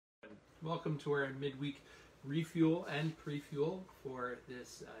Welcome to our midweek refuel and pre-fuel for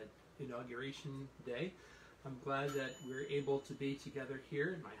this inauguration day. I'm glad that we're able to be together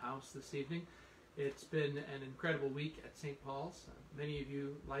here in my house this evening. It's been an incredible week at St. Paul's. Many of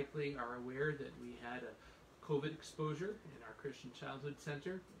you likely are aware that we had a COVID exposure in our Christian Childhood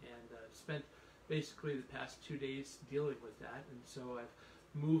Center and spent basically the past 2 days dealing with that. And so I've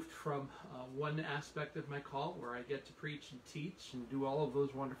moved from one aspect of my call where I get to preach and teach and do all of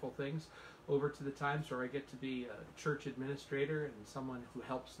those wonderful things over to the times where I get to be a church administrator and someone who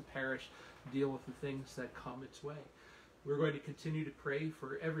helps the parish deal with the things that come its way. We're going to continue to pray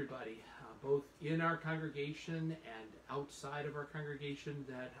for everybody, both in our congregation and outside of our congregation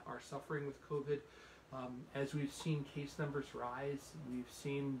that are suffering with COVID. As we've seen case numbers rise, we've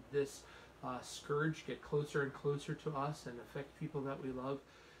seen this scourge get closer and closer to us and affect people that we love.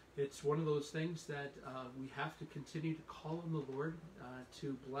 It's one of those things that we have to continue to call on the Lord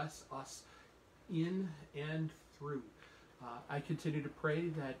to bless us in and through. I continue to pray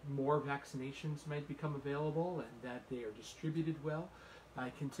that more vaccinations might become available and that they are distributed well.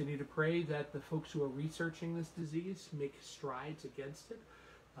 I continue to pray that the folks who are researching this disease make strides against it.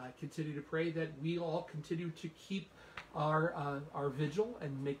 I continue to pray that we all continue to keep our vigil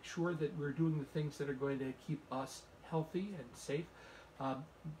and make sure that we're doing the things that are going to keep us healthy and safe.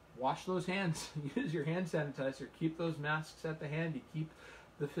 Wash those hands. Use your hand sanitizer. Keep those masks at the handy. Keep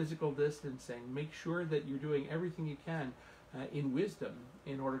the physical distancing. Make sure that you're doing everything you can in wisdom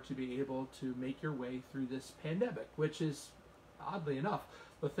in order to be able to make your way through this pandemic, which is, oddly enough,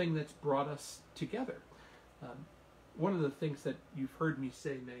 the thing that's brought us together. One of the things that you've heard me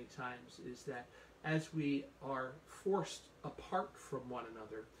say many times is that as we are forced apart from one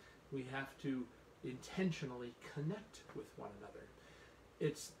another, we have to intentionally connect with one another.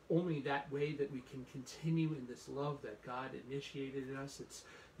 It's only that way that we can continue in this love that God initiated in us. It's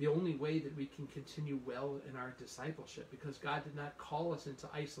the only way that we can continue well in our discipleship, because God did not call us into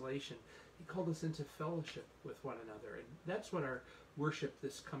isolation. He called us into fellowship with one another. And that's what our worship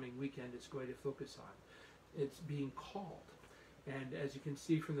this coming weekend is going to focus on. It's being called. And as you can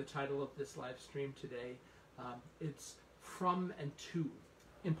see from the title of this live stream today, it's from and to.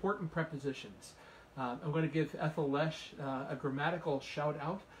 Important prepositions. I'm going to give Ethel Lesh a grammatical shout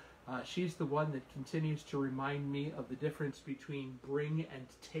out. She's the one that continues to remind me of the difference between bring and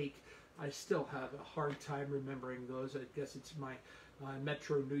take. I still have a hard time remembering those. I guess it's my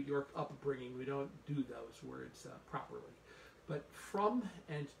Metro New York upbringing. We don't do those words properly. But from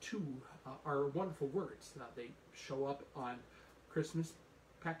and to are wonderful words. They show up on Christmas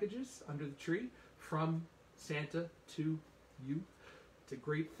packages under the tree. From Santa to you. It's a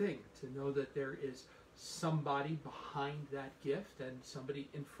great thing to know that there is somebody behind that gift and somebody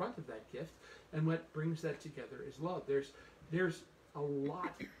in front of that gift. And what brings that together is love. There's a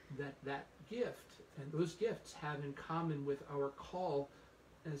lot that gift and those gifts have in common with our call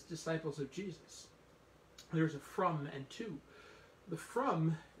as disciples of Jesus. There's a from and to. The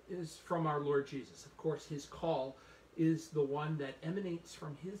from is from our Lord Jesus. Of course, his call is the one that emanates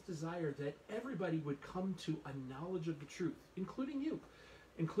from his desire that everybody would come to a knowledge of the truth, including you,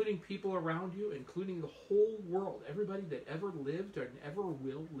 including people around you, including the whole world, everybody that ever lived and ever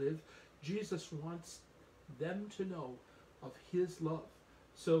will live. Jesus wants them to know of his love.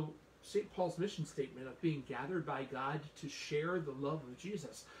 So St. Paul's mission statement of being gathered by God to share the love of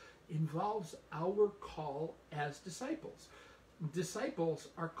Jesus involves our call as disciples. Disciples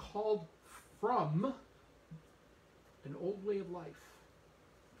are called from an old way of life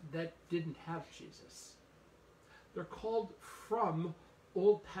that didn't have Jesus. They're called from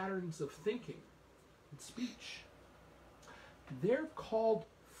old patterns of thinking and speech. They're called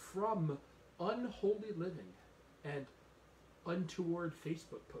from unholy living and untoward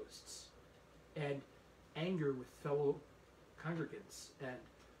Facebook posts and anger with fellow congregants and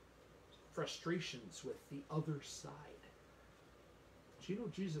frustrations with the other side. Do you know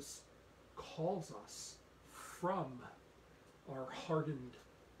Jesus calls us from our hardened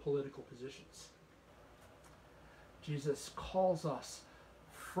political positions? Jesus calls us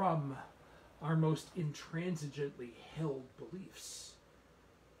from our most intransigently held beliefs,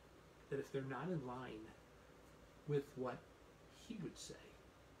 that if they're not in line with what he would say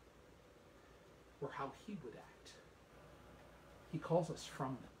or how he would act, he calls us from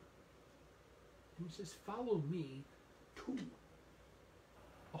them. And he says, follow me to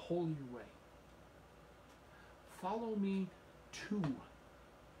a holier way. Follow me to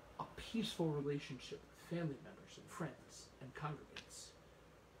a peaceful relationship with family members and friends and congregants.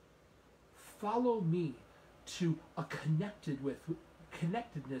 Follow me to a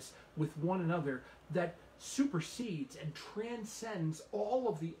connectedness with one another that supersedes and transcends all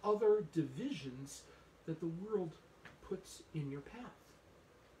of the other divisions that the world puts in your path.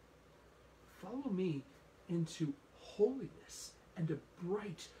 Follow me into holiness and a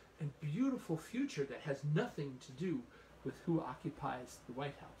bright and beautiful future that has nothing to do with who occupies the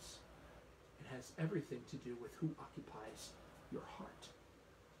White House. It has everything to do with who occupies your heart.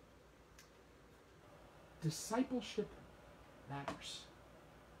 Discipleship matters.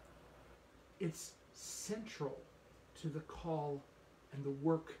 It's central to the call and the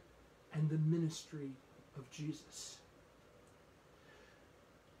work and the ministry of Jesus.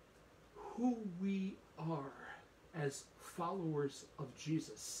 Who we are as followers of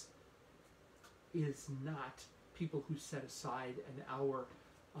Jesus is not people who set aside an hour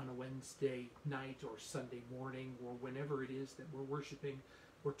on a Wednesday night or Sunday morning or whenever it is that we're worshiping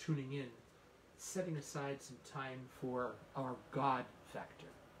or tuning in, setting aside some time for our God factor.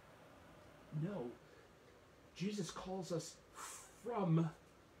 No, Jesus calls us from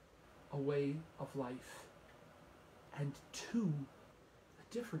a way of life and to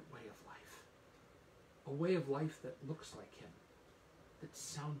a different way of life. A way of life that looks like Him, that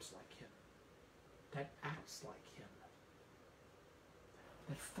sounds like Him, that acts like Him,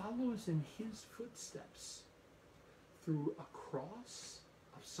 that follows in His footsteps through a cross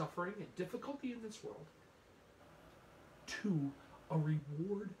of suffering and difficulty in this world to a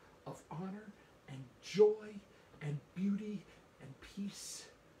reward of honor and joy and beauty and peace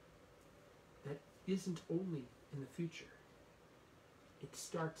that isn't only in the future. It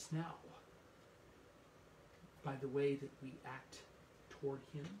starts now by the way that we act toward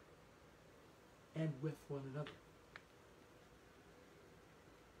Him and with one another.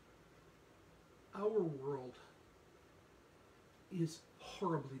 Our world is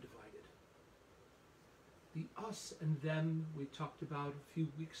horribly divided. The us and them we talked about a few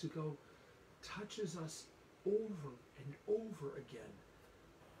weeks ago touches us over and over again.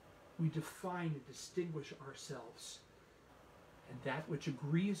 We define and distinguish ourselves. And that which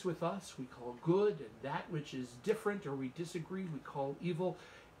agrees with us we call good, and that which is different or we disagree we call evil.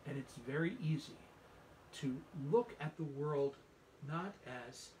 And it's very easy to look at the world not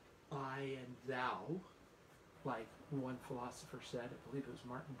as I and thou, like one philosopher said, I believe it was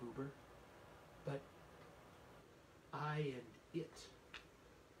Martin Buber, but I and it.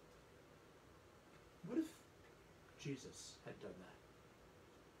 What if Jesus had done that?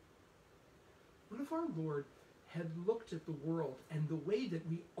 What if our Lord had looked at the world and the way that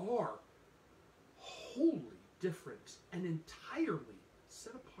we are wholly different and entirely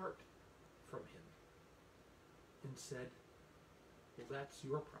set apart from Him and said, well, that's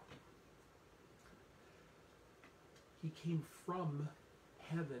your problem. He came from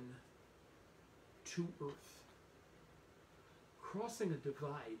heaven to earth, crossing a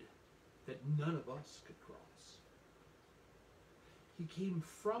divide that none of us could cross. He came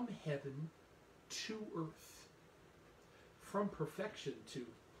from heaven to earth, from perfection to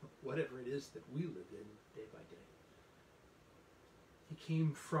whatever it is that we live in day by day. He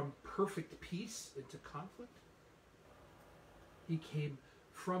came from perfect peace into conflict. He came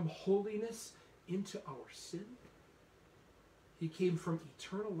from holiness into our sin. He came from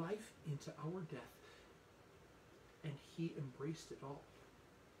eternal life into our death. And He embraced it all.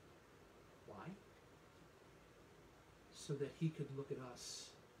 Why? So that He could look at us,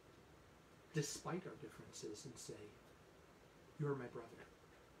 despite our differences, and say, you're my brother.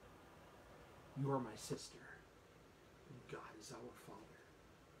 You're my sister. And God is our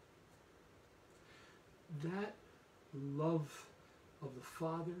Father. That love of the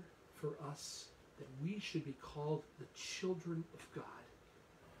Father for us, that we should be called the children of God,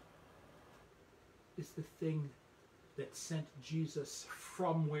 is the thing that sent Jesus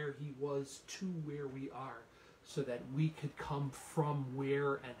from where He was to where we are, so that we could come from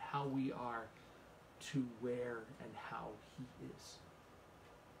where and how we are to where and how He is.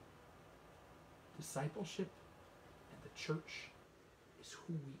 Discipleship and the church is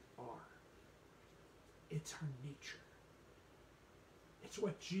who we are. It's our nature. It's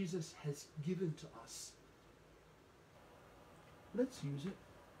what Jesus has given to us. Let's use it.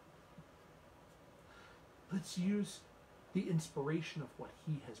 Let's use the inspiration of what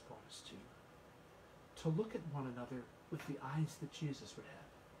He has brought us to look at one another with the eyes that Jesus would have,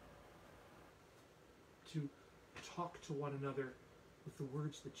 to talk to one another with the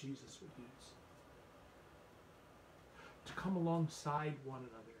words that Jesus would use, to come alongside one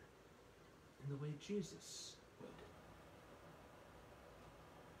another in the way Jesus would.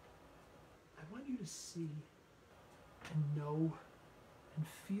 I want you to see and know and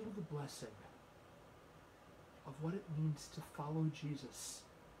feel the blessing of what it means to follow Jesus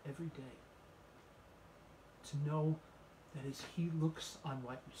every day. to know that as He looks on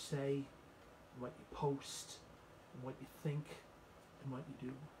what you say, and what you post, and what you think, and what you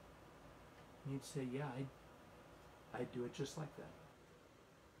do, you'd say, yeah, I'd do it just like that.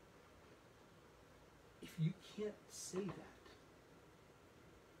 If you can't say that,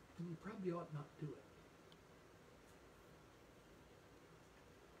 then you probably ought not do it.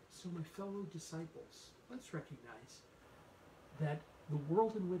 So my fellow disciples, let's recognize that the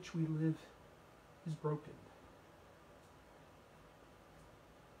world in which we live is broken.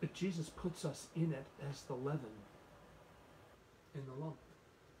 But Jesus puts us in it as the leaven in the lump.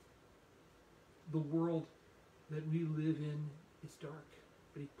 The world that we live in is dark,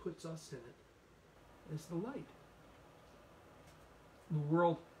 but He puts us in it as the light. The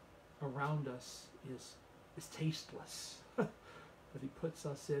world around us is tasteless, but He puts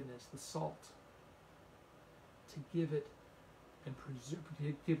us in as the salt to give it and preserve,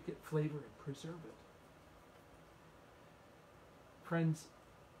 to give it flavor and preserve it. Friends,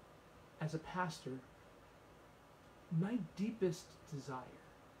 as a pastor, my deepest desire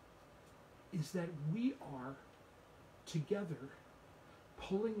is that we are together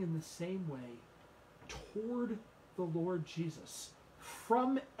pulling in the same way toward the Lord Jesus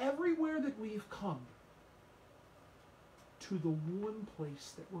from everywhere that we've come to the one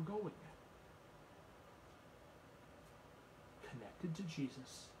place that we're going. Connected to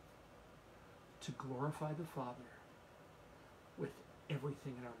Jesus, to glorify the Father with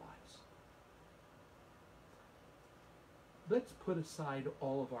everything in our lives. Let's put aside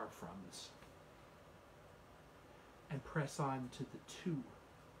all of our froms and press on to the two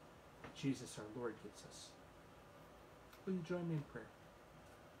that Jesus our Lord gives us. Will you join me in prayer?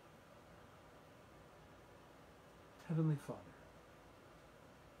 Heavenly Father,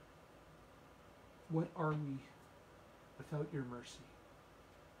 what are we without your mercy?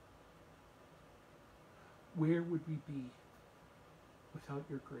 Where would we be without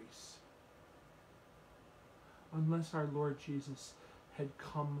your grace? Unless our Lord Jesus had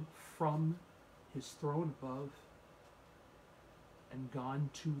come from His throne above and gone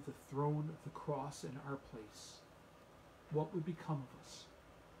to the throne of the cross in our place, what would become of us?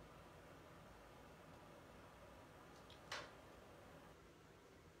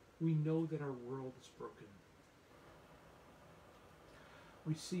 We know that our world is broken.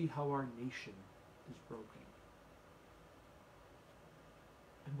 We see how our nation is broken.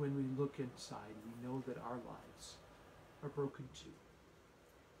 And when we look inside, we know that our lives are broken too.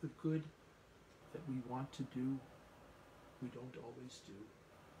 The good that we want to do, we don't always do.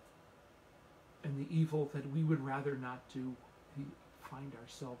 And the evil that we would rather not do, we find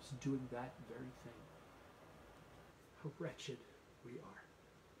ourselves doing that very thing. How wretched we are.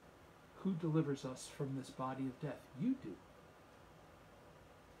 Who delivers us from this body of death? You do.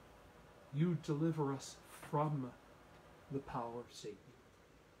 You deliver us from the power of Satan.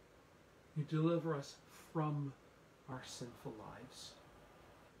 You deliver us from our sinful lives.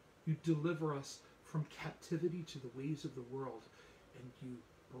 You deliver us from captivity to the ways of the world, and you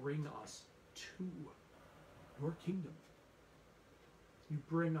bring us to your kingdom. You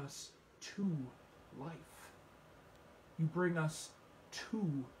bring us to life. You bring us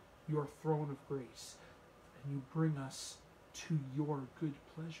to your throne of grace, and you bring us to your good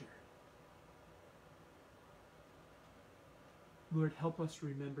pleasure. Lord, help us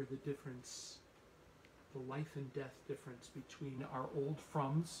remember the difference, the life and death difference between our old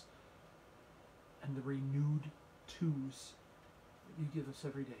froms and the renewed twos that you give us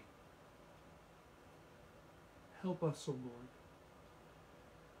every day. Help us, O Lord,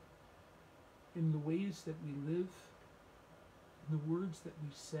 in the ways that we live, in the words that we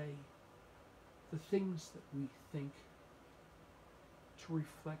say, the things that we think, to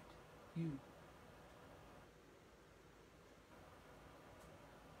reflect you.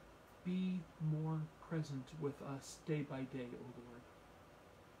 Be more present with us day by day, O Lord,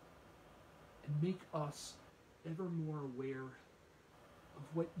 and make us ever more aware of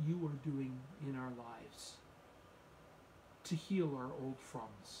what you are doing in our lives to heal our old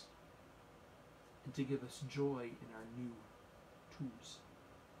froms and to give us joy in our new twos.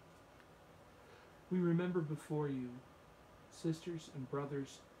 We remember before you sisters and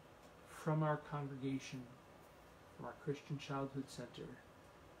brothers from our congregation, from our Christian Childhood Center,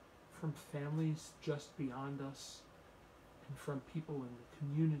 from families just beyond us, and from people in the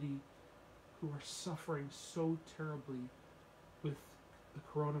community who are suffering so terribly with the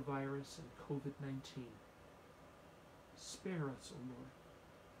coronavirus and COVID-19. Spare us, O Lord.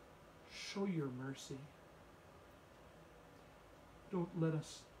 Show your mercy. Don't let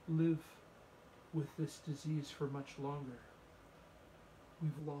us live with this disease for much longer.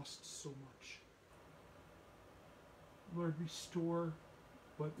 We've lost so much. Lord, restore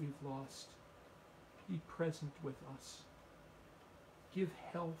what we've lost. Be present with us. Give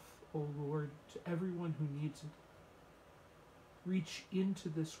health, O Lord, to everyone who needs it. Reach into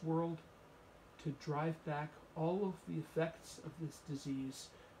this world to drive back all of the effects of this disease,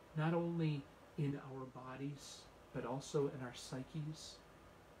 not only in our bodies, but also in our psyches.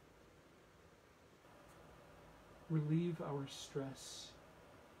 Relieve our stress.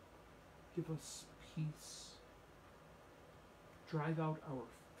 Give us peace. Drive out our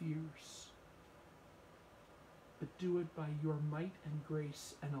fears. But do it by your might and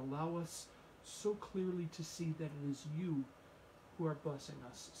grace, and allow us so clearly to see that it is you who are blessing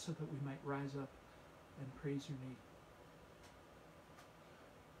us, so that we might rise up and praise your name.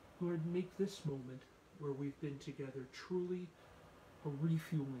 Lord, make this moment where we've been together truly a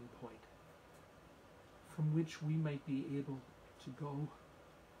refueling point, from which we might be able to go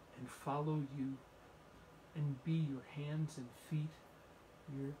and follow you and be your hands and feet,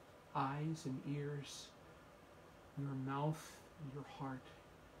 your eyes and ears, your mouth and your heart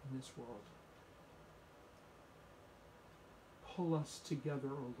in this world. Pull us together,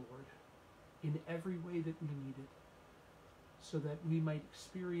 O Lord, in every way that we need it, so that we might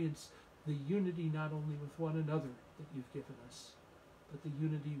experience the unity not only with one another that you've given us, but the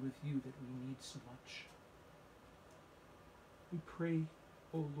unity with you that we need so much. We pray,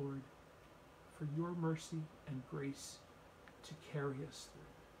 O Lord, for your mercy and grace to carry us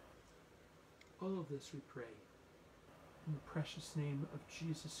through. All of this we pray in the precious name of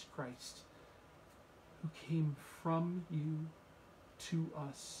Jesus Christ, who came from you to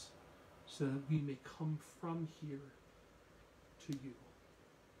us, so that we may come from here to you.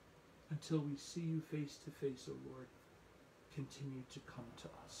 Until we see you face to face, O Lord, continue to come to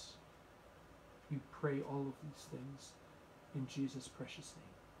us. We pray all of these things in Jesus' precious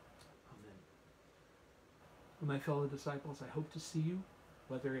name. Amen. My fellow disciples, I hope to see you,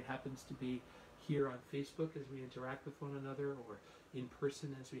 whether it happens to be here on Facebook as we interact with one another, or in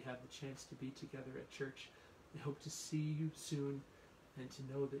person as we have the chance to be together at church. I hope to see you soon, and to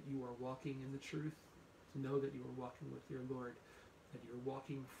know that you are walking in the truth, to know that you are walking with your Lord, that you're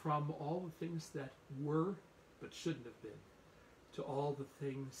walking from all the things that were but shouldn't have been, to all the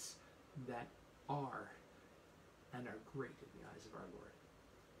things that are and are great in the eyes of our Lord.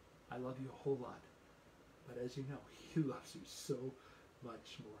 I love you a whole lot, but as you know, he loves you so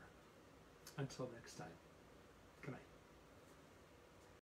much more. Until next time.